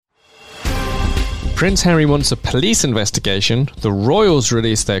Prince Harry wants a police investigation, the royals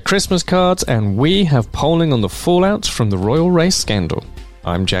release their Christmas cards, and we have polling on the fallout from the royal race scandal.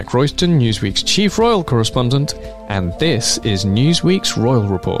 I'm Jack Royston, Newsweek's chief royal correspondent, and this is Newsweek's Royal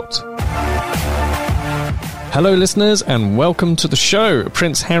Report. Hello listeners, and welcome to the show.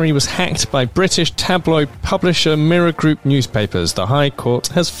 Prince Harry was hacked by British tabloid publisher Mirror Group newspapers, the High Court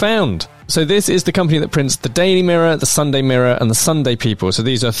has found. So this is the company that prints the Daily Mirror, the Sunday Mirror, and the Sunday People. So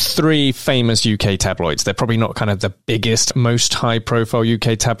these are three famous UK tabloids. They're probably not kind of the biggest, most high-profile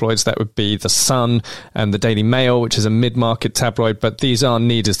UK tabloids. That would be The Sun and the Daily Mail, which is a mid-market tabloid. But these are,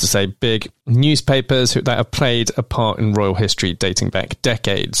 needless to say, big newspapers that have played a part in royal history dating back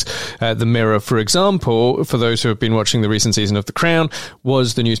decades. The Mirror, for example, for those who have been watching the recent season of The Crown,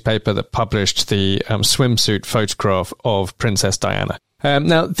 was the newspaper that published the swimsuit photograph of Princess Diana.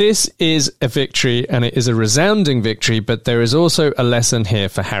 Now, this is a victory, and it is a resounding victory, but there is also a lesson here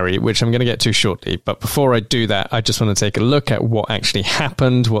for Harry, which I'm going to get to shortly. But before I do that, I just want to take a look at what actually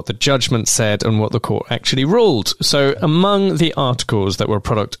happened, what the judgment said, and what the court actually ruled. So among the articles that were a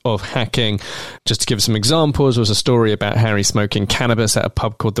product of hacking, just to give some examples, was a story about Harry smoking cannabis at a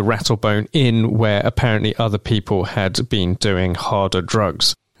pub called the Rattlebone Inn, where apparently other people had been doing harder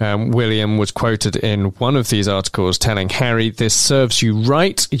drugs. William was quoted in one of these articles telling Harry, "This serves you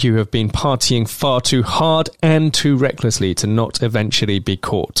right. You have been partying far too hard and too recklessly to not eventually be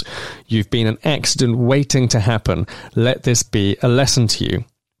caught. You've been an accident waiting to happen. Let this be a lesson to you."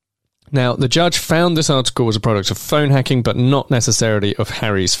 Now, the judge found this article was a product of phone hacking, but not necessarily of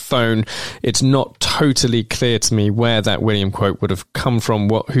Harry's phone. It's not totally clear to me where that William quote would have come from,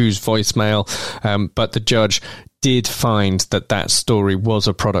 whose voicemail, but the judge did find that story was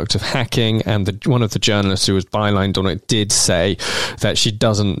a product of hacking, and one of the journalists who was bylined on it did say that she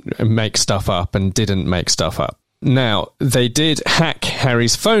doesn't make stuff up and didn't make stuff up. Now, they did hack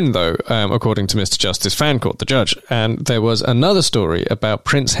Harry's phone, though, according to Mr. Justice Fancourt, the judge. And there was another story about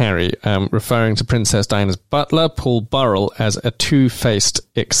Prince Harry referring to Princess Diana's butler, Paul Burrell, as a two-faced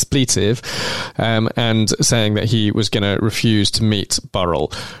expletive, and saying that he was going to refuse to meet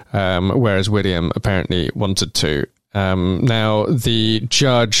Burrell, whereas William apparently wanted to. Now, the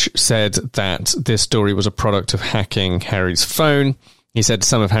judge said that this story was a product of hacking Harry's phone. He said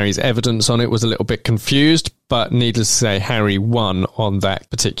some of Harry's evidence on it was a little bit confused, but needless to say, Harry won on that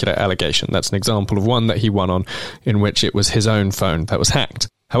particular allegation. That's an example of one that he won on, in which it was his own phone that was hacked.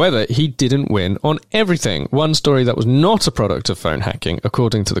 However, he didn't win on everything. One story that was not a product of phone hacking,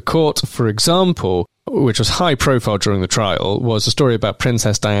 according to the court, for example, which was high profile during the trial, was a story about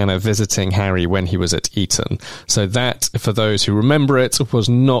Princess Diana visiting Harry when he was at Eton. So that, for those who remember it, was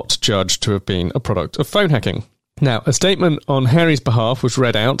not judged to have been a product of phone hacking. Now, a statement on Harry's behalf was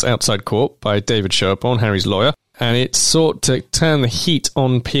read out outside court by David Sherborne, Harry's lawyer, and it sought to turn the heat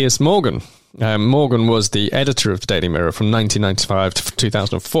on Piers Morgan. Morgan was the editor of the Daily Mirror from 1995 to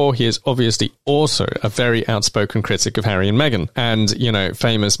 2004. He is obviously also a very outspoken critic of Harry and Meghan. And,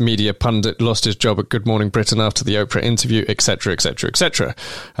 famous media pundit, lost his job at Good Morning Britain after the Oprah interview, etc., etc., etc.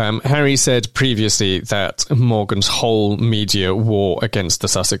 Harry said previously that Morgan's whole media war against the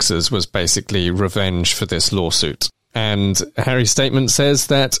Sussexes was basically revenge for this lawsuit. And Harry's statement says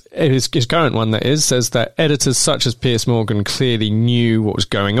that, his current one that is, says that editors such as Piers Morgan clearly knew what was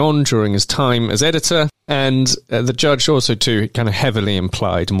going on during his time as editor, and the judge also too kind of heavily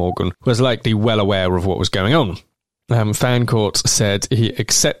implied Morgan was likely well aware of what was going on. Fancourt said he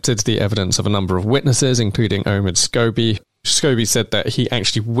accepted the evidence of a number of witnesses, including Omid Scobie. Scobie said that he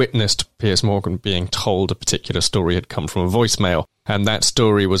actually witnessed Piers Morgan being told a particular story had come from a voicemail. And that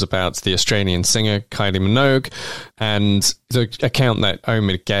story was about the Australian singer Kylie Minogue. And the account that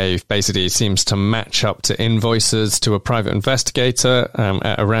Omid gave basically seems to match up to invoices to a private investigator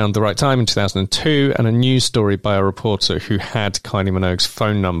at around the right time in 2002, and a news story by a reporter who had Kylie Minogue's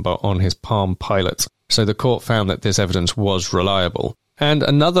phone number on his Palm Pilot. So the court found that this evidence was reliable. And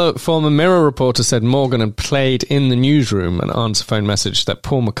another former Mirror reporter said Morgan had played in the newsroom an answer phone message that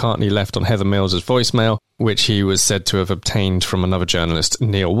Paul McCartney left on Heather Mills' voicemail, which he was said to have obtained from another journalist,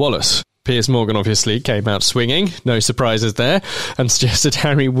 Neil Wallace. Piers Morgan obviously came out swinging, no surprises there, and suggested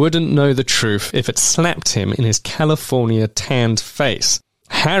Harry wouldn't know the truth if it slapped him in his California tanned face.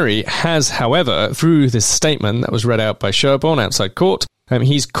 Harry has, however, through this statement that was read out by Sherborne outside court,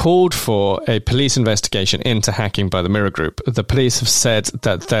 he's called for a police investigation into hacking by the Mirror Group. The police have said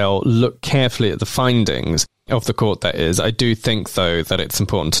that they'll look carefully at the findings of the court, that is. I do think, though, that it's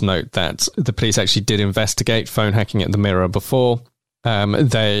important to note that the police actually did investigate phone hacking at the Mirror before.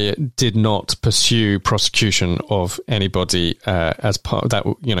 They did not pursue prosecution of anybody as part of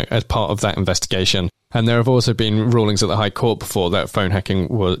that, as part of that investigation. And there have also been rulings at the High Court before that phone hacking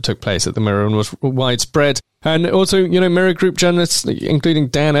took place at the Mirror and was widespread. And also, Mirror Group journalists, including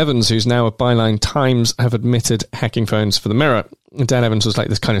Dan Evans, who's now at Byline Times, have admitted hacking phones for the Mirror. Dan Evans was like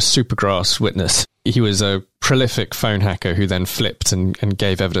this kind of supergrass witness. He was a prolific phone hacker who then flipped and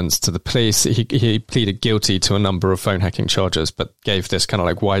gave evidence to the police. He pleaded guilty to a number of phone hacking charges, but gave this kind of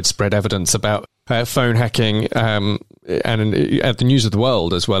like widespread evidence about phone hacking and at the News of the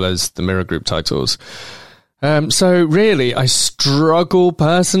World, as well as the Mirror Group titles. So really, I struggle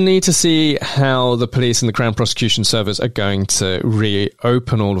personally to see how the police and the Crown Prosecution Service are going to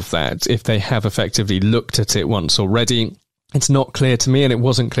reopen all of that if they have effectively looked at it once already. It's not clear to me, and it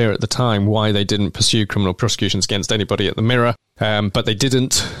wasn't clear at the time, why they didn't pursue criminal prosecutions against anybody at the Mirror, but they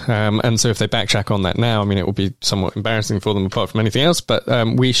didn't. And so if they backtrack on that now, I mean, it will be somewhat embarrassing for them apart from anything else, but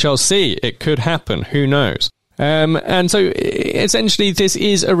we shall see. It could happen. Who knows? And so essentially this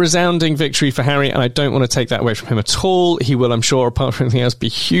is a resounding victory for Harry, and I don't want to take that away from him at all. He will, I'm sure, apart from anything else, be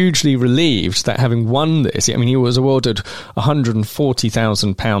hugely relieved that having won this, I mean, he was awarded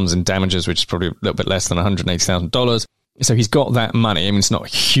 £140,000 in damages, which is probably a little bit less than $180,000. So he's got that money. I mean, it's not a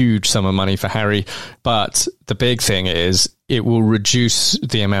huge sum of money for Harry, but the big thing is it will reduce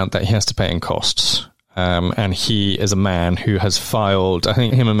the amount that he has to pay in costs. And he is a man who has filed, I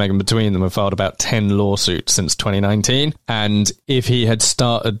think him and Meghan between them have filed about 10 lawsuits since 2019. And if he had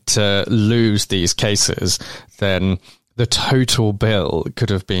started to lose these cases, then the total bill could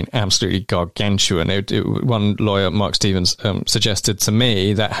have been absolutely gargantuan. One lawyer, Mark Stevens, suggested to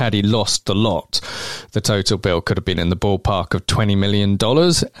me that had he lost the lot, the total bill could have been in the ballpark of $20 million,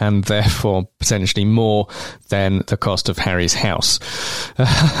 and therefore potentially more than the cost of Harry's house.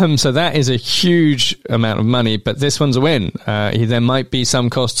 So that is a huge amount of money, but this one's a win. There might be some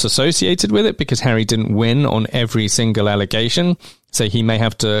costs associated with it because Harry didn't win on every single allegation. So he may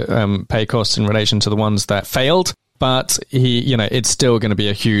have to pay costs in relation to the ones that failed. But it's still going to be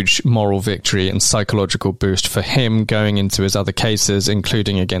a huge moral victory and psychological boost for him going into his other cases,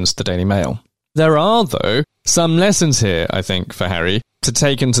 including against the Daily Mail. There are, though, some lessons here, I think, for Harry to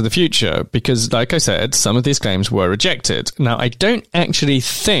take into the future, because, like I said, some of these claims were rejected. Now, I don't actually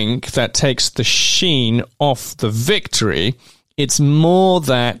think that takes the sheen off the victory. It's more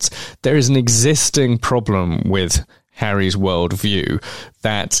that there is an existing problem with Harry's worldview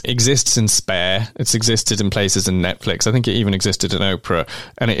that exists in Spare. It's existed in places in Netflix. I think it even existed in Oprah,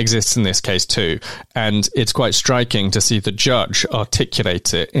 and it exists in this case too. And it's quite striking to see the judge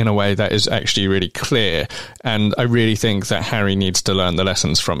articulate it in a way that is actually really clear. And I really think that Harry needs to learn the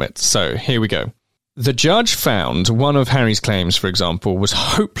lessons from it. So here we go. The judge found one of Harry's claims, for example, was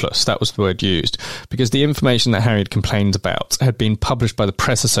hopeless. That was the word used, because the information that Harry had complained about had been published by the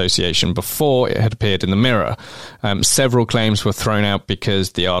Press Association before it had appeared in the Mirror. Several claims were thrown out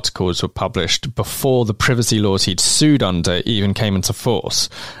because the articles were published before the privacy laws he'd sued under even came into force.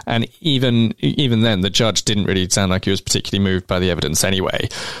 And even then, the judge didn't really sound like he was particularly moved by the evidence anyway.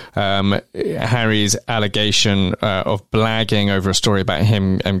 Harry's allegation of blagging over a story about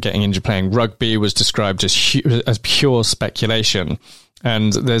him getting injured playing rugby was described as pure speculation.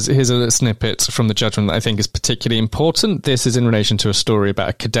 And here's a snippet from the judgment that I think is particularly important. This is in relation to a story about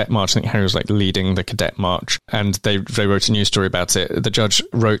a cadet march. I think Harry was leading the cadet march, and they wrote a news story about it. The judge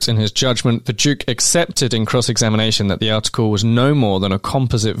wrote in his judgment, the Duke accepted in cross-examination that the article was no more than a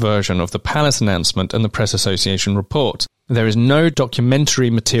composite version of the Palace announcement and the Press Association report. There is no documentary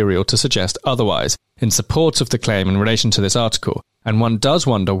material to suggest otherwise in support of the claim in relation to this article, and one does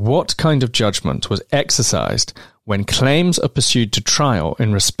wonder what kind of judgment was exercised when claims are pursued to trial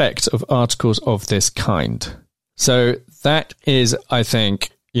in respect of articles of this kind. So that is, I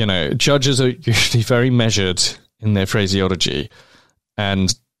think, judges are usually very measured in their phraseology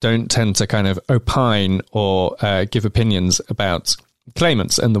and don't tend to kind of opine or give opinions about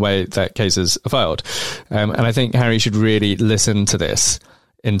claimants and the way that cases are filed. And I think Harry should really listen to this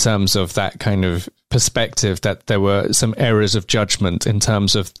in terms of that kind of perspective, that there were some errors of judgment in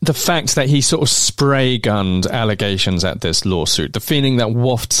terms of the fact that he sort of spray gunned allegations at this lawsuit. The feeling that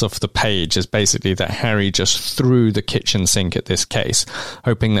wafts off the page is basically that Harry just threw the kitchen sink at this case,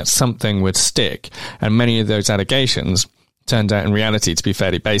 hoping that something would stick. And many of those allegations turned out in reality to be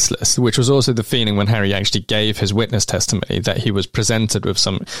fairly baseless, which was also the feeling when Harry actually gave his witness testimony, that he was presented with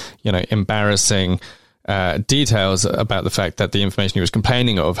some, embarrassing details about the fact that the information he was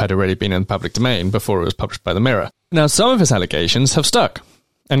complaining of had already been in the public domain before it was published by the Mirror. Now, some of his allegations have stuck,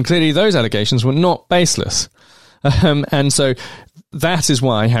 and clearly those allegations were not baseless. And so that is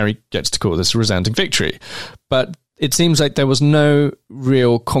why Harry gets to call this a resounding victory. But it seems like there was no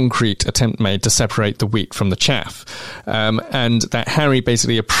real concrete attempt made to separate the wheat from the chaff, and that Harry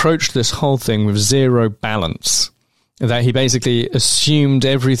basically approached this whole thing with zero balance. That he basically assumed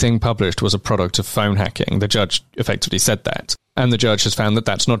everything published was a product of phone hacking. The judge effectively said that. And the judge has found that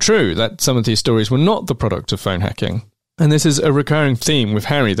that's not true, that some of these stories were not the product of phone hacking. And this is a recurring theme with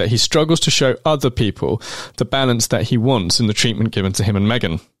Harry, that he struggles to show other people the balance that he wants in the treatment given to him and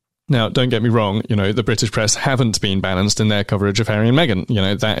Meghan. Now, don't get me wrong, the British press haven't been balanced in their coverage of Harry and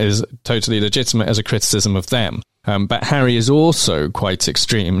Meghan. That is totally legitimate as a criticism of them. But Harry is also quite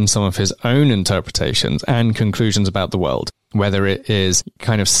extreme in some of his own interpretations and conclusions about the world, whether it is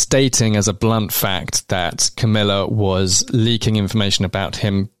kind of stating as a blunt fact that Camilla was leaking information about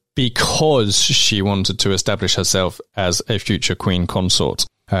him because she wanted to establish herself as a future queen consort.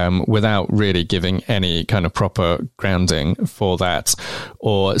 Without really giving any kind of proper grounding for that,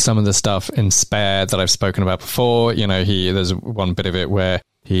 or some of the stuff in Spare that I've spoken about before. There's one bit of it where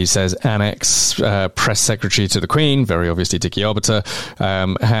he says Annex, press secretary to the Queen, very obviously Dickie Arbiter,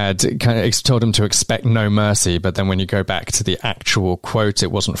 had kind of told him to expect no mercy. But then when you go back to the actual quote,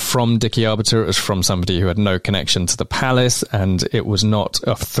 it wasn't from Dickie Arbiter, it was from somebody who had no connection to the palace, and it was not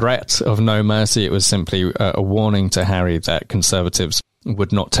a threat of no mercy. It was simply a warning to Harry that Conservatives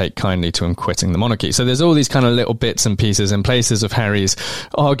would not take kindly to him quitting the monarchy. So there's all these kind of little bits and pieces and places of Harry's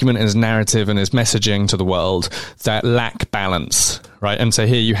argument and his narrative and his messaging to the world that lack balance, right? And so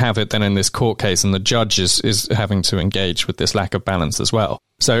here you have it then in this court case, and the judge is having to engage with this lack of balance as well.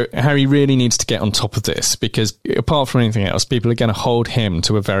 So Harry really needs to get on top of this, because apart from anything else, people are going to hold him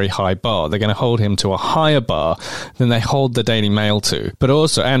to a very high bar. They're going to hold him to a higher bar than they hold the Daily Mail to, but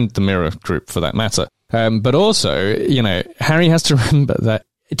also, and the Mirror Group for that matter. But also, Harry has to remember that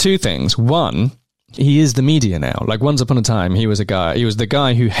two things. One, he is the media now. Like, once upon a time, he was the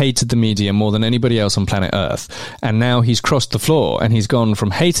guy who hated the media more than anybody else on planet Earth. And now he's crossed the floor, and he's gone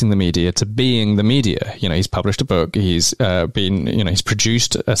from hating the media to being the media. He's published a book, he's he's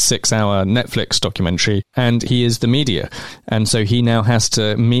produced a 6-hour Netflix documentary, and he is the media. And so he now has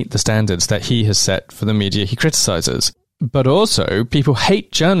to meet the standards that he has set for the media he criticizes. But also, people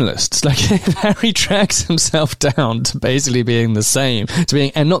hate journalists. Like, Harry tracks himself down to basically being the same,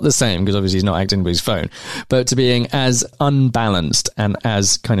 and not the same, because obviously he's not acting with his phone, but to being as unbalanced and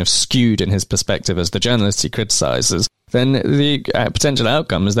as kind of skewed in his perspective as the journalists he criticizes, then the potential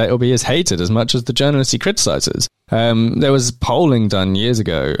outcome is that it'll be as hated as much as the journalists he criticizes. There was polling done years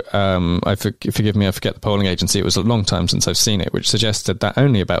ago. Forgive me, I forget the polling agency. It was a long time since I've seen it, which suggested that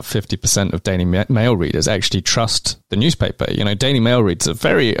only about 50% of Daily Mail readers actually trust the newspaper. Daily Mail readers are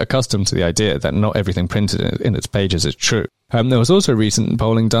very accustomed to the idea that not everything printed in its pages is true. There was also recent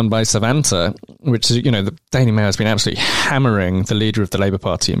polling done by Savanta, which is, the Daily Mail has been absolutely hammering the leader of the Labour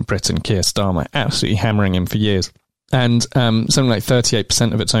Party in Britain, Keir Starmer, absolutely hammering him for years. And something like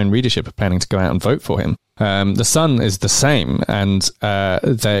 38% of its own readership are planning to go out and vote for him. The Sun is the same, and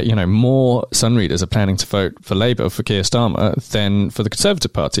more Sun readers are planning to vote for Labour, for Keir Starmer, than for the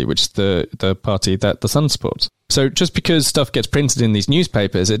Conservative Party, which is the party that the Sun supports. So just because stuff gets printed in these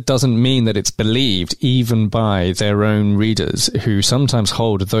newspapers, it doesn't mean that it's believed even by their own readers, who sometimes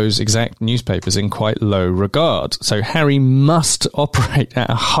hold those exact newspapers in quite low regard. So Harry must operate at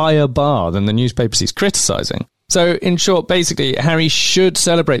a higher bar than the newspapers he's criticising. So, in short, basically, Harry should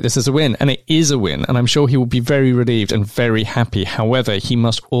celebrate this as a win, and it is a win, and I'm sure he will be very relieved and very happy. However, he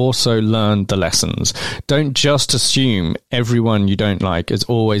must also learn the lessons. Don't just assume everyone you don't like is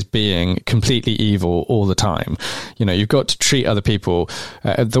always being completely evil all the time. You've got to treat other people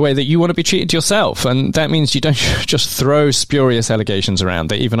the way that you want to be treated yourself, and that means you don't just throw spurious allegations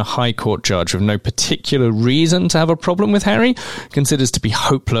around that even a High Court judge with no particular reason to have a problem with Harry considers to be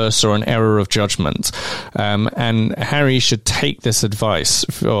hopeless or an error of judgment. And Harry should take this advice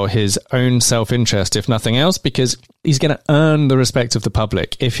for his own self-interest, if nothing else, because he's going to earn the respect of the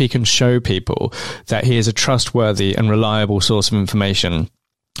public if he can show people that he is a trustworthy and reliable source of information,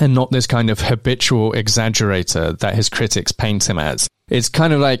 and not this kind of habitual exaggerator that his critics paint him as. It's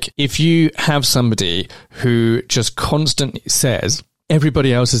kind of like if you have somebody who just constantly says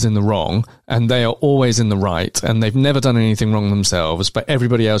everybody else is in the wrong and they are always in the right and they've never done anything wrong themselves, but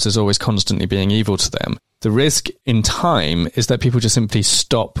everybody else is always constantly being evil to them. The risk in time is that people just simply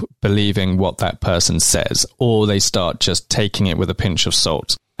stop believing what that person says, or they start just taking it with a pinch of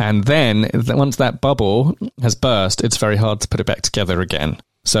salt. And then once that bubble has burst, it's very hard to put it back together again.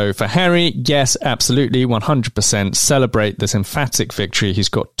 So for Harry, yes, absolutely, 100% celebrate this emphatic victory. He's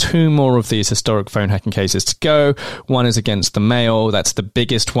got 2 more of these historic phone hacking cases to go. One is against the Mail. That's the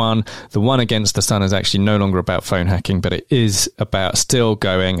biggest one. The one against the Sun is actually no longer about phone hacking, but it is about still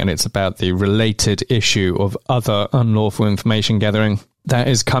going, and it's about the related issue of other unlawful information gathering. That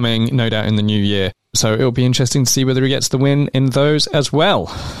is coming, no doubt, in the new year. So it'll be interesting to see whether he gets the win in those as well.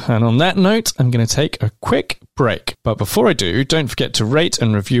 And on that note, I'm going to take a quick break. But before I do, don't forget to rate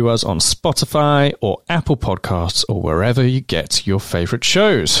and review us on Spotify or Apple Podcasts or wherever you get your favourite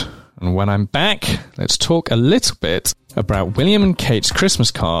shows. And when I'm back, let's talk a little bit about William and Kate's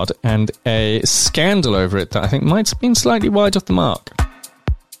Christmas card and a scandal over it that I think might have been slightly wide off the mark.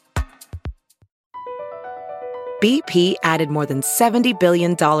 BP added more than $70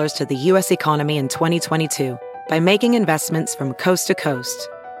 billion to the U.S. economy in 2022 by making investments from coast to coast.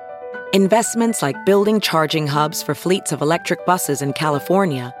 Investments like building charging hubs for fleets of electric buses in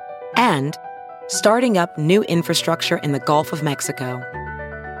California and starting up new infrastructure in the Gulf of Mexico.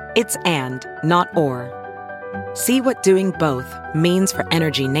 It's and, not or. See what doing both means for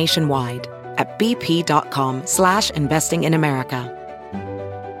energy nationwide at bp.com/investing in America.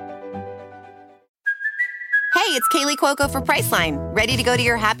 Hey, it's Kaylee Cuoco for Priceline. Ready to go to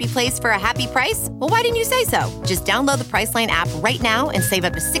your happy place for a happy price? Well, why didn't you say so? Just download the Priceline app right now and save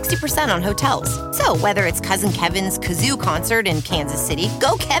up to 60% on hotels. So whether it's Cousin Kevin's Kazoo Concert in Kansas City,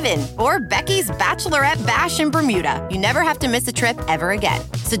 go Kevin, or Becky's Bachelorette Bash in Bermuda, you never have to miss a trip ever again.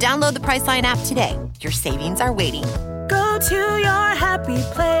 So download the Priceline app today. Your savings are waiting. Go to your happy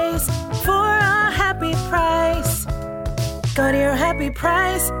place for a happy price. Go to your happy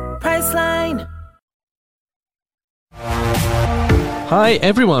price, Priceline. Hi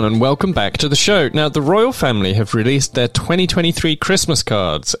everyone and welcome back to the show. Now, the royal family have released their 2023 Christmas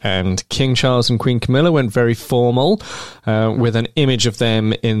cards, and King Charles and Queen Camilla went very formal with an image of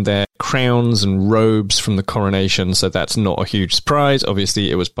them in their crowns and robes from the coronation, so that's not a huge surprise. Obviously,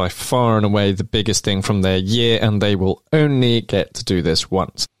 it was by far and away the biggest thing from their year, and they will only get to do this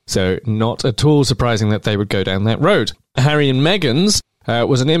once. So not at all surprising that they would go down that road. Harry and Meghan's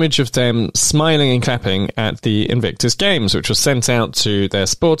was an image of them smiling and clapping at the Invictus Games, which was sent out to their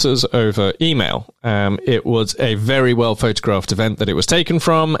supporters over email. It was a very well photographed event that it was taken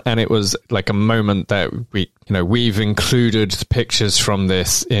from, and it was like a moment that we've included pictures from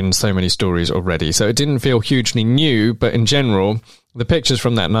this in so many stories already. So it didn't feel hugely new, but in general, the pictures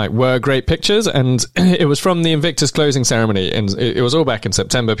from that night were great pictures, and it was from the Invictus closing ceremony, and it was all back in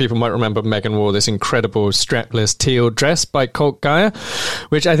September. People might remember Meghan wore this incredible strapless teal dress by Colt Gaia,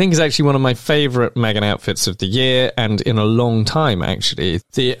 which I think is actually one of my favourite Meghan outfits of the year, and in a long time, actually.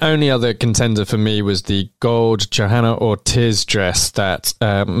 The only other contender for me was the gold Johanna Ortiz dress that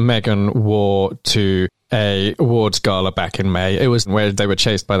Meghan wore to a awards gala back in May. It was where they were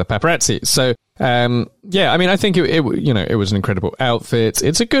chased by the paparazzi. So, I think it was an incredible outfit.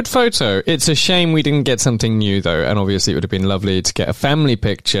 It's a good photo. It's a shame we didn't get something new, though, and obviously it would have been lovely to get a family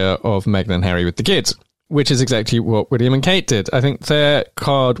picture of Meghan and Harry with the kids, which is exactly what William and Kate did. I think their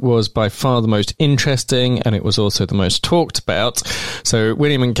card was by far the most interesting, and it was also the most talked about. So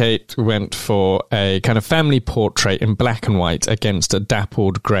William and Kate went for a kind of family portrait in black and white against a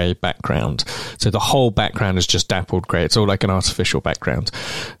dappled grey background. So the whole background is just dappled grey. It's all like an artificial background.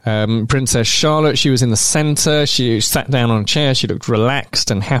 Princess Charlotte, she was in the centre. She sat down on a chair. She looked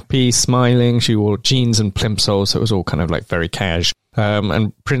relaxed and happy, smiling. She wore jeans and plimsolls, so it was all kind of like very cash.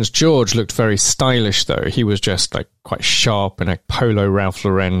 And Prince George looked very stylish, though. He was just like quite sharp in a polo Ralph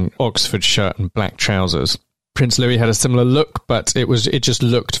Lauren Oxford shirt and black trousers. Prince Louis had a similar look, but it just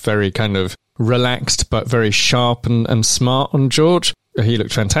looked very kind of relaxed, but very sharp and smart on George. He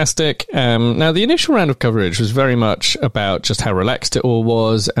looked fantastic. Now, the initial round of coverage was very much about just how relaxed it all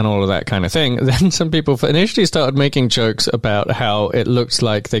was and all of that kind of thing. Then some people initially started making jokes about how it looked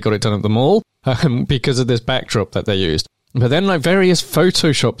like they got it done at the mall because of this backdrop that they used. But then various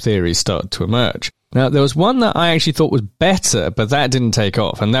Photoshop theories started to emerge. Now, there was one that I actually thought was better, but that didn't take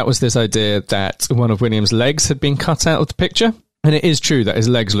off. And that was this idea that one of William's legs had been cut out of the picture. And it is true that his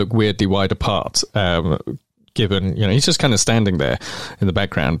legs look weirdly wide apart, given, he's just kind of standing there in the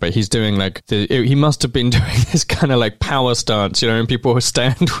background, but he's doing he must have been doing this kind of like power stance, and people who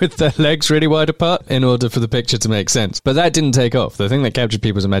stand with their legs really wide apart in order for the picture to make sense. But that didn't take off. The thing that captured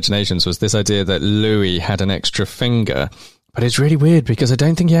people's imaginations was this idea that Louis had an extra finger, But it's really weird because I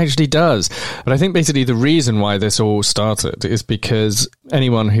don't think he actually does. But I think basically the reason why this all started is because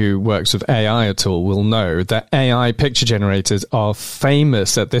anyone who works with AI at all will know that AI picture generators are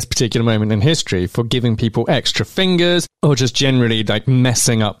famous at this particular moment in history for giving people extra fingers or just generally like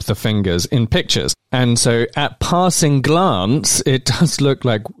messing up the fingers in pictures. And so at passing glance, it does look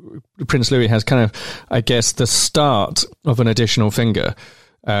like Prince Louis has kind of, I guess, the start of an additional finger.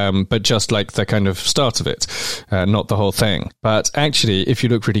 But just like the kind of start of it, not the whole thing. But actually, if you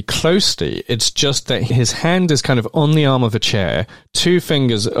look really closely, it's just that his hand is kind of on the arm of a chair, 2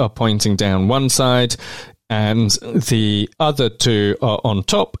 fingers are pointing down one side, and the other 2 are on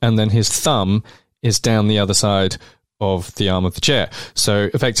top, and then his thumb is down the other side of the arm of the chair. So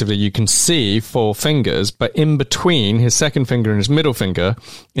effectively you can see 4 fingers, but in between his second finger and his middle finger,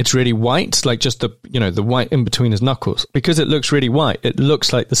 it's really white, like just the white in between his knuckles. Because it looks really white, it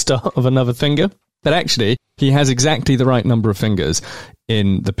looks like the start of another finger. But actually, he has exactly the right number of fingers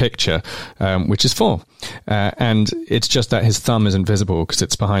in the picture, which is 4. And it's just that his thumb isn't visible because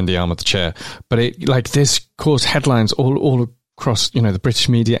it's behind the arm of the chair. But this caused headlines all across, the British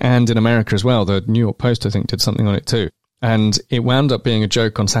media and in America as well. The New York Post, I think, did something on it too. And it wound up being a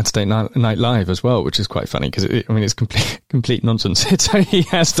joke on Saturday Night Live as well, which is quite funny because it's complete nonsense. He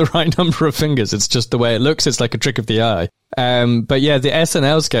has the right number of fingers. It's just the way it looks. It's like a trick of the eye. But yeah, the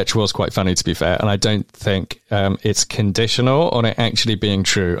SNL sketch was quite funny, to be fair. And I don't think it's conditional on it actually being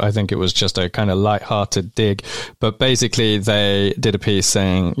true. I think it was just a kind of light-hearted dig. But basically, they did a piece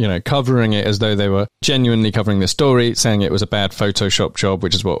saying, covering it as though they were genuinely covering the story, saying it was a bad Photoshop job,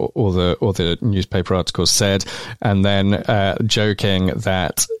 which is what all the newspaper articles said. And then joking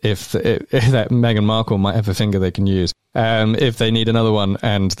that if that Meghan Markle might have a finger they can use if they need another one,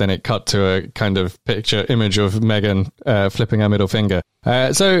 and then it cut to a kind of picture image of Meghan flipping her middle finger.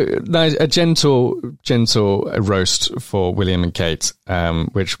 So nice, a gentle roast for William and Kate,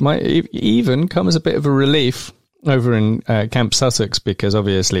 which might even come as a bit of a relief over in Camp Sussex, because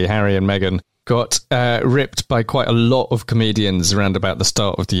obviously Harry and Meghan got ripped by quite a lot of comedians around about the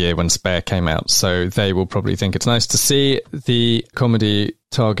start of the year when Spare came out. So they will probably think it's nice to see the comedy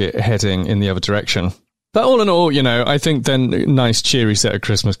target heading in the other direction. But all in all, I think then nice cheery set of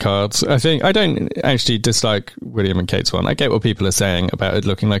Christmas cards. I don't actually dislike William and Kate's one. I get what people are saying about it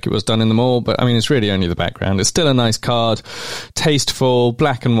looking like it was done in the mall, but it's really only the background. It's still a nice card, tasteful,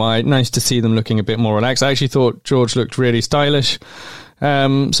 black and white, nice to see them looking a bit more relaxed. I actually thought George looked really stylish.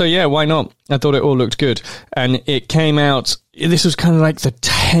 So yeah, why not? I thought it all looked good. And it came out, this was kind of like the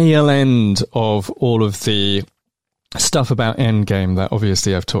tail end of all of the stuff about Endgame that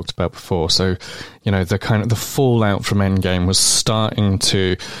obviously I've talked about before. So, the fallout from Endgame was starting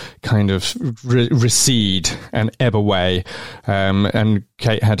to kind of recede and ebb away. And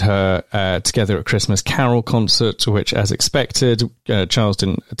Kate had her Together at Christmas Carol concert, which, as expected, Charles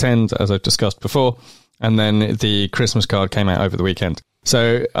didn't attend, as I've discussed before. And then the Christmas card came out over the weekend.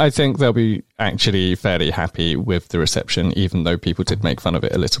 So I think they'll be actually fairly happy with the reception, even though people did make fun of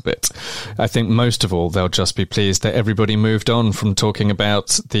it a little bit. I think most of all, they'll just be pleased that everybody moved on from talking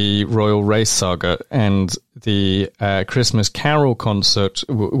about the Royal Race saga, and the Christmas Carol concert,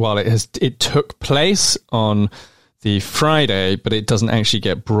 while it took place on the Friday, but it doesn't actually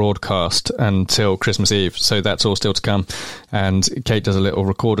get broadcast until Christmas Eve. So that's all still to come. And Kate does a little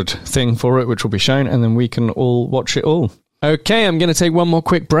recorded thing for it, which will be shown, and then we can all watch it all. Okay, I'm going to take one more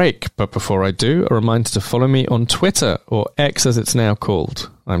quick break, but before I do, a reminder to follow me on Twitter, or X as it's now called.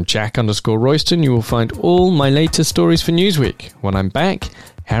 I'm Jack_Royston. You will find all my latest stories for Newsweek. When I'm back,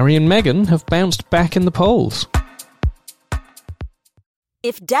 Harry and Meghan have bounced back in the polls.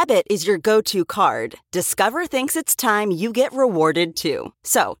 If debit is your go-to card, Discover thinks it's time you get rewarded too.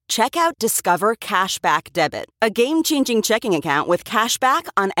 So, check out Discover Cashback Debit, a game-changing checking account with cash back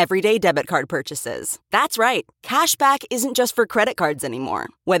on everyday debit card purchases. That's right, cashback isn't just for credit cards anymore.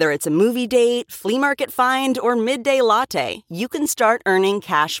 Whether it's a movie date, flea market find, or midday latte, you can start earning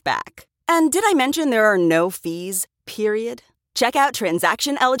cash back. And did I mention there are no fees, period? Check out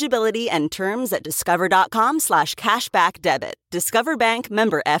transaction eligibility and terms at discover.com/cashbackdebit. Discover Bank,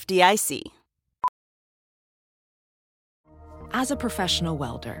 member FDIC. As a professional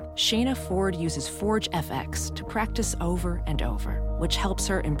welder, Shayna Ford uses Forge FX to practice over and over, which helps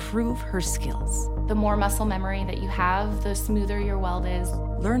her improve her skills. The more muscle memory that you have, the smoother your weld is.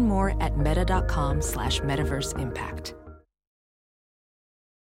 Learn more at meta.com/metaverseimpact.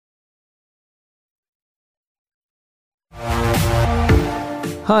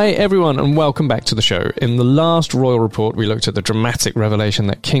 Hi everyone and welcome back to the show. In the last Royal Report we looked at the dramatic revelation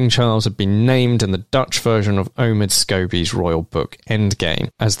that King Charles had been named in the Dutch version of Omid Scobie's royal book Endgame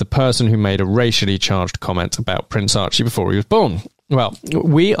as the person who made a racially charged comment about Prince Archie before he was born. Well,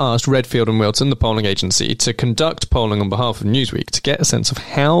 we asked Redfield and Wilton, the polling agency, to conduct polling on behalf of Newsweek to get a sense of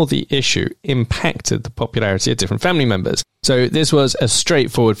how the issue impacted the popularity of different family members. So this was a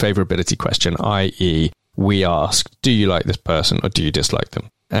straightforward favourability question, i.e. we asked, do you like this person or do you dislike them?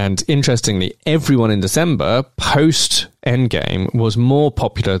 And interestingly, everyone in December, post-Endgame, was more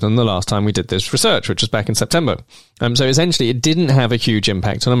popular than the last time we did this research, which was back in September. So essentially, it didn't have a huge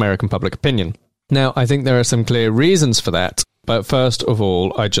impact on American public opinion. Now, I think there are some clear reasons for that. But first of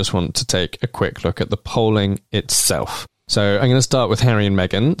all, I just want to take a quick look at the polling itself. So I'm going to start with Harry and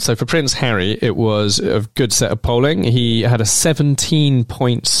Meghan. So for Prince Harry, it was a good set of polling. He had a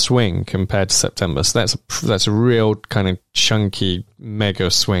 17-point swing compared to September. So that's a real kind of chunky mega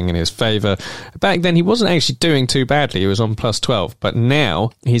swing in his favour. Back then, he wasn't actually doing too badly. He was on plus 12. But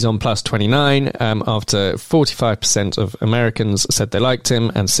now he's on plus 29 after 45% of Americans said they liked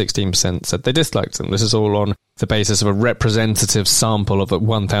him and 16% said they disliked him. This is all on the basis of a representative sample of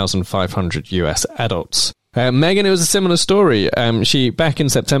 1,500 US adults. Meghan, it was a similar story. Back in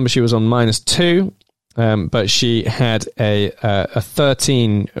September, she was on -2, but she had a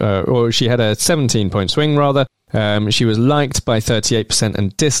 17-point swing rather. She was liked by 38%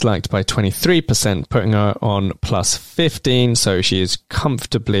 and disliked by 23%, putting her on plus 15. So she is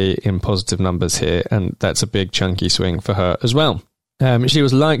comfortably in positive numbers here, and that's a big chunky swing for her as well. She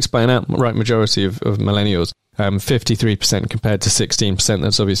was liked by an outright majority of millennials. 53% compared to 16%.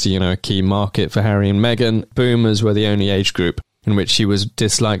 That's obviously, a key market for Harry and Meghan. Boomers were the only age group in which she was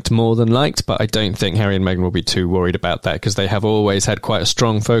disliked more than liked, but I don't think Harry and Meghan will be too worried about that because they have always had quite a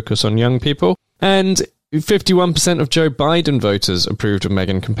strong focus on young people. And 51% of Joe Biden voters approved of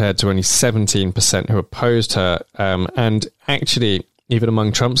Meghan compared to only 17% who opposed her. And actually, even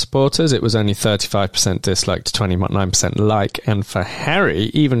among Trump supporters, it was only 35% dislike to 29% like. And for Harry,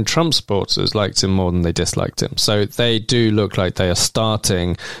 even Trump supporters liked him more than they disliked him. So they do look like they are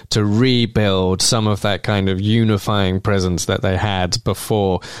starting to rebuild some of that kind of unifying presence that they had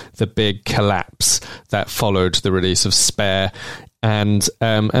before the big collapse that followed the release of Spare and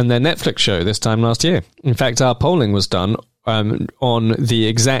their Netflix show this time last year. In fact, our polling was done on the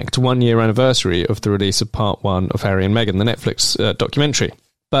exact 1-year anniversary of the release of part 1 of Harry and Meghan, the Netflix documentary.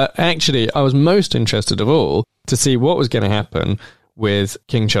 But actually, I was most interested of all to see what was going to happen with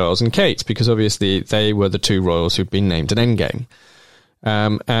King Charles and Kate, because obviously they were the two royals who'd been named in Endgame.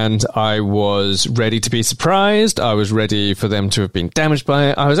 And I was ready to be surprised. I was ready for them to have been damaged by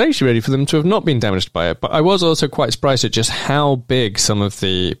it. I was actually ready for them to have not been damaged by it. But I was also quite surprised at just how big some of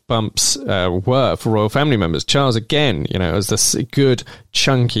the bumps were for royal family members. Charles, again, was this good,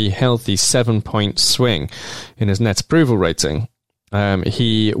 chunky, healthy 7-point swing in his net approval rating.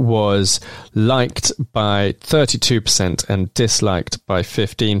 He was liked by 32% and disliked by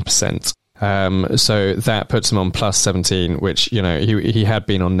 15%. So that puts him on plus 17, which, he had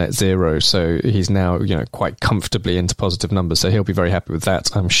been on net 0. So he's now, quite comfortably into positive numbers. So he'll be very happy with that,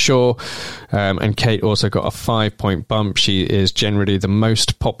 I'm sure. And Kate also got a 5-point bump. She is generally the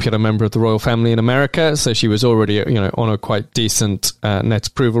most popular member of the royal family in America. So she was already, on a quite decent net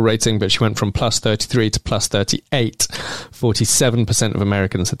approval rating, but she went from plus 33 to plus 38. 47% of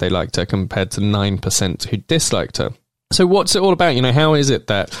Americans said they liked her compared to 9% who disliked her. So what's it all about? How is it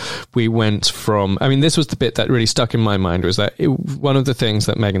that we went from... this was the bit that really stuck in my mind, was that one of the things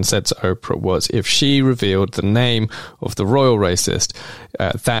that Meghan said to Oprah was if she revealed the name of the royal racist,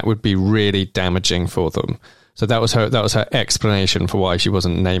 that would be really damaging for them. So that was her explanation for why she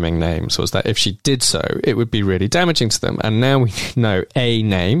wasn't naming names, was that if she did so, it would be really damaging to them. And now we know a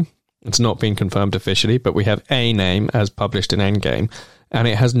name. It's not been confirmed officially, but we have a name as published in Endgame, and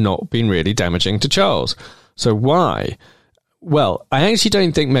it has not been really damaging to Charles. So why? Well, I actually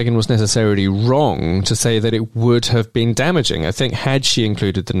don't think Meghan was necessarily wrong to say that it would have been damaging. I think had she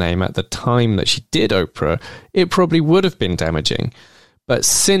included the name at the time that she did Oprah, it probably would have been damaging. But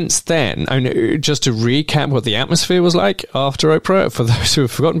since then, just to recap what the atmosphere was like after Oprah, for those who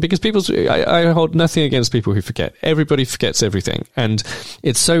have forgotten, because I hold nothing against people who forget. Everybody forgets everything, and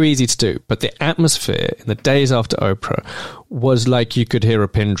it's so easy to do. But the atmosphere in the days after Oprah was like you could hear a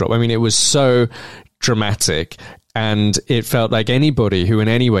pin drop. It was so dramatic, and it felt like anybody who in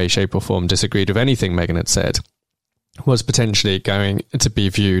any way, shape or form disagreed with anything Meghan had said was potentially going to be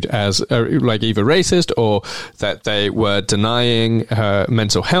viewed as like either racist or that they were denying her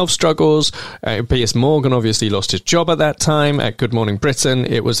mental health struggles. Piers Morgan obviously lost his job at that time at Good Morning Britain.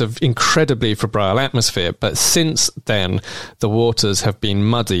 It was an incredibly febrile atmosphere, but since then the waters have been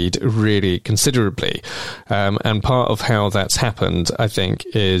muddied really considerably. And part of how that's happened, I think,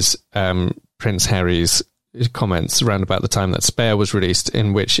 is Prince Harry's comments around about the time that Spare was released,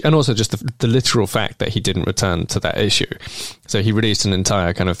 in which, and also just the literal fact that he didn't return to that issue. So he released an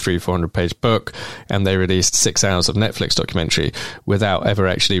entire kind of 300-400 page book, and they released 6 hours of Netflix documentary without ever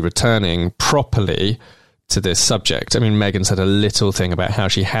actually returning properly to this subject. I mean, Meghan said a little thing about how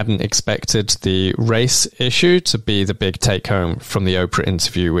she hadn't expected the race issue to be the big take home from the Oprah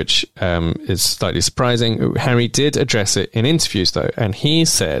interview, which is slightly surprising. Harry did address it in interviews though, and he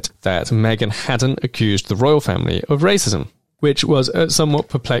said that Meghan hadn't accused the royal family of racism, which was a somewhat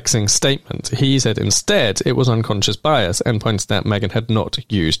perplexing statement. He said instead it was unconscious bias and pointed out Meghan had not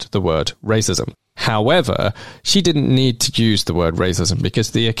used the word racism. However, she didn't need to use the word racism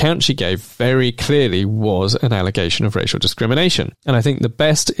because the account she gave very clearly was an allegation of racial discrimination. And I think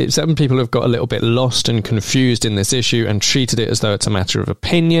some people have got a little bit lost and confused in this issue and treated it as though it's a matter of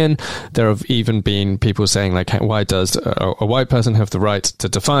opinion. There have even been people saying, like, why does a white person have the right to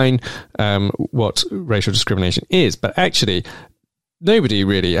define what racial discrimination is? But actually, nobody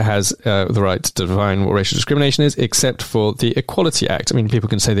really has the right to define what racial discrimination is except for the Equality Act. I mean, people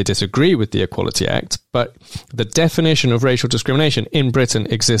can say they disagree with the Equality Act, but the definition of racial discrimination in Britain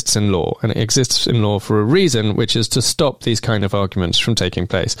exists in law, and it exists in law for a reason, which is to stop these kind of arguments from taking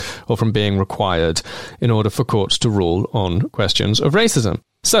place or from being required in order for courts to rule on questions of racism.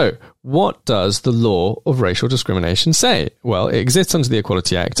 So, what does the law of racial discrimination say? Well, it exists under the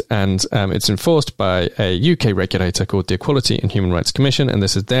Equality Act, and it's enforced by a UK regulator called the Equality and Human Rights Commission, and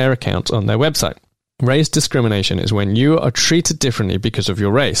this is their account on their website. Race discrimination is when you are treated differently because of your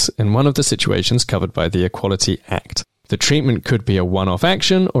race in one of the situations covered by the Equality Act. The treatment could be a one-off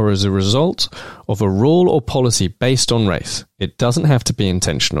action or as a result of a rule or policy based on race. It doesn't have to be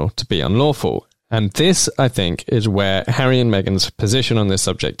intentional to be unlawful. And this, I think, is where Harry and Meghan's position on this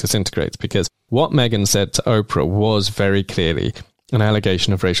subject disintegrates, because what Meghan said to Oprah was very clearly an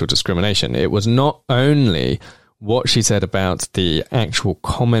allegation of racial discrimination. It was not only what she said about the actual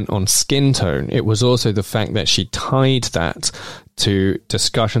comment on skin tone, it was also the fact that she tied that to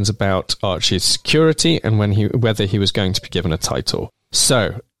discussions about Archie's security and whether he was going to be given a title.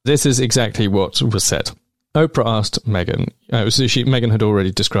 So, this is exactly what was said. Oprah asked Meghan, Meghan had already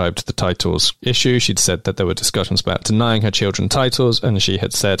described the titles issue. She'd said that there were discussions about denying her children titles, and she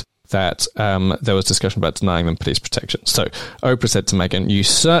had said that there was discussion about denying them police protection. So Oprah said to Meghan, you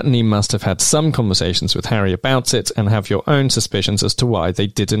certainly must have had some conversations with Harry about it and have your own suspicions as to why they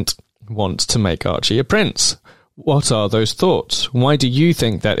didn't want to make Archie a prince. What are those thoughts? Why do you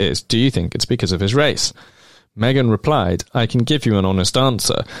think that is? Do you think it's because of his race? Meghan replied, I can give you an honest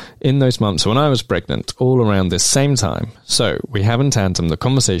answer. In those months when I was pregnant, all around this same time. So, we have in tandem the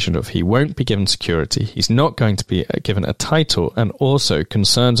conversation of he won't be given security, he's not going to be given a title, and also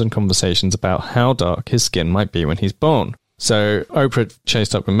concerns and conversations about how dark his skin might be when he's born. So, Oprah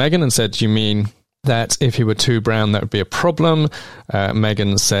chased up with Meghan and said, you mean that if he were too brown, that would be a problem?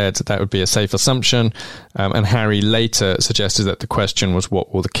 Meghan said that would be a safe assumption. And Harry later suggested that the question was,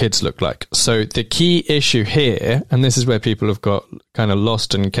 what will the kids look like? So the key issue here, and this is where people have got kind of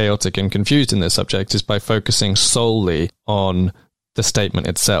lost and chaotic and confused in this subject, is by focusing solely on the statement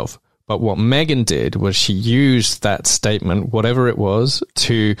itself. But what Meghan did was she used that statement, whatever it was,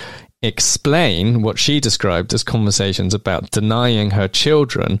 to explain what she described as conversations about denying her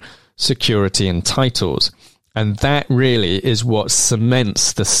children security and titles. And that really is what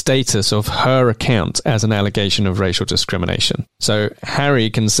cements the status of her account as an allegation of racial discrimination. So Harry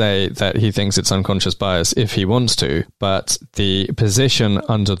can say that he thinks it's unconscious bias if he wants to, but the position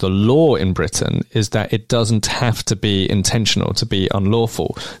under the law in Britain is that it doesn't have to be intentional to be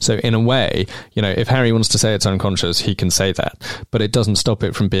unlawful. So in a way, you know, if Harry wants to say it's unconscious, he can say that, but it doesn't stop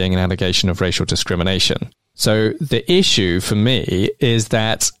it from being an allegation of racial discrimination. So the issue for me is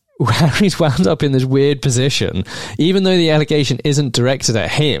that Harry's wound up in this weird position. Even though the allegation isn't directed at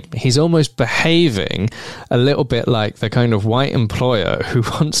him, he's almost behaving a little bit like the kind of white employer who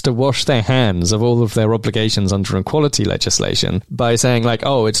wants to wash their hands of all of their obligations under equality legislation by saying, like,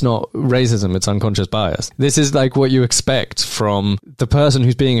 oh, it's not racism, it's unconscious bias. This is like what you expect from the person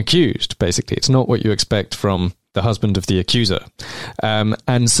who's being accused, basically. It's not what you expect from the husband of the accuser.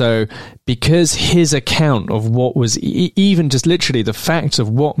 And so because his account of what was even just literally the facts of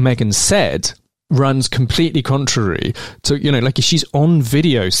what Meghan said runs completely contrary to, like she's on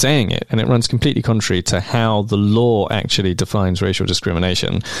video saying it, and it runs completely contrary to how the law actually defines racial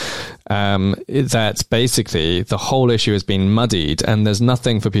discrimination. That basically the whole issue has been muddied, and there's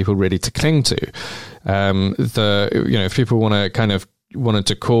nothing for people really to cling to. If people wanted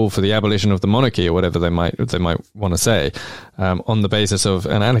to call for the abolition of the monarchy or whatever they might want to say, on the basis of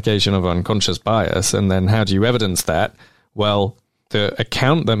an allegation of unconscious bias, and then how do you evidence that? Well, the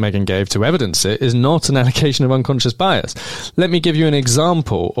account that Meghan gave to evidence it is not an allegation of unconscious bias. Let me give you an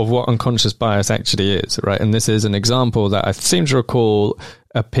example of what unconscious bias actually is, right? And this is an example that I seem to recall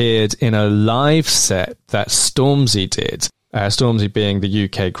appeared in a live set that Stormzy did, Stormzy being the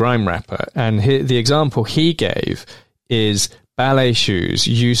UK grime rapper. And the example he gave is ballet shoes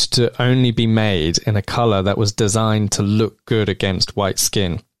used to only be made in a colour that was designed to look good against white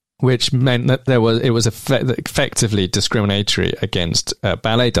skin, which meant that it was effectively discriminatory against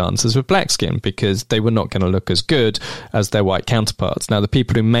ballet dancers with black skin, because they were not going to look as good as their white counterparts. Now, the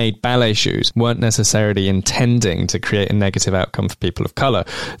people who made ballet shoes weren't necessarily intending to create a negative outcome for people of colour.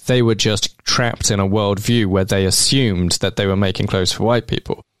 They were just trapped in a worldview where they assumed that they were making clothes for white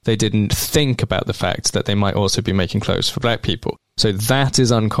people. They didn't think about the fact that they might also be making clothes for black people. So that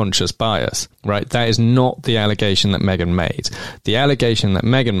is unconscious bias, right? That is not the allegation that Meghan made. The allegation that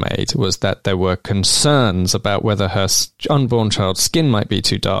Meghan made was that there were concerns about whether her unborn child's skin might be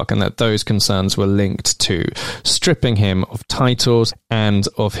too dark, and that those concerns were linked to stripping him of titles and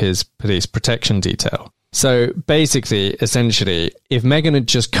of his police protection detail. So basically, essentially, if Meghan had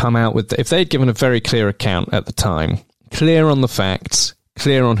just come out with, if they'd given a very clear account at the time, clear on the facts,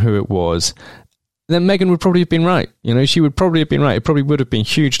 clear on who it was, then Meghan would probably have been right. She would probably have been right. It probably would have been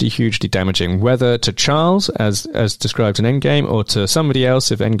hugely, hugely damaging, whether to Charles, as described in Endgame, or to somebody else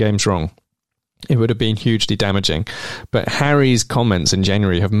if Endgame's wrong. It would have been hugely damaging. But Harry's comments in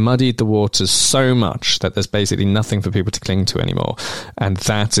January have muddied the waters so much that there's basically nothing for people to cling to anymore. And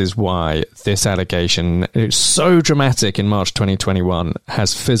that is why this allegation, it's so dramatic in March 2021,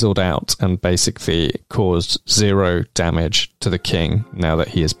 has fizzled out and basically caused zero damage to the king now that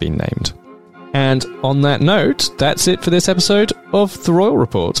he has been named. And on that note, that's it for this episode of The Royal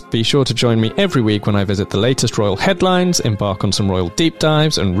Report. Be sure to join me every week when I visit the latest royal headlines, embark on some royal deep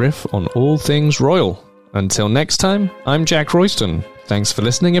dives, and riff on all things royal. Until next time, I'm Jack Royston. Thanks for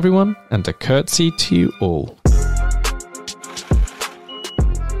listening, everyone, and a curtsy to you all.